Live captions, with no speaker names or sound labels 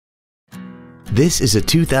This is a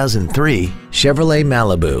 2003 Chevrolet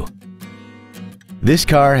Malibu. This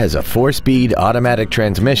car has a 4-speed automatic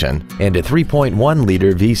transmission and a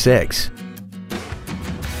 3.1-liter V6.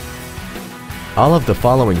 All of the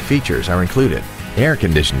following features are included: air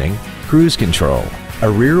conditioning, cruise control, a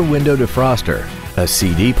rear window defroster, a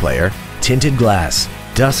CD player, tinted glass,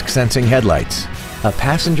 dusk sensing headlights, a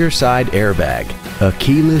passenger side airbag, a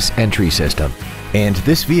keyless entry system, and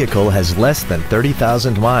this vehicle has less than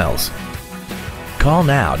 30,000 miles. Call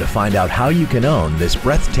now to find out how you can own this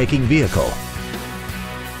breathtaking vehicle.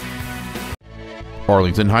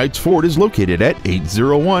 Arlington Heights Ford is located at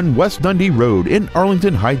 801 West Dundee Road in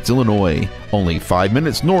Arlington Heights, Illinois, only 5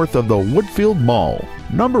 minutes north of the Woodfield Mall.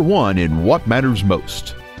 #1 in what matters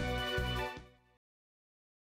most.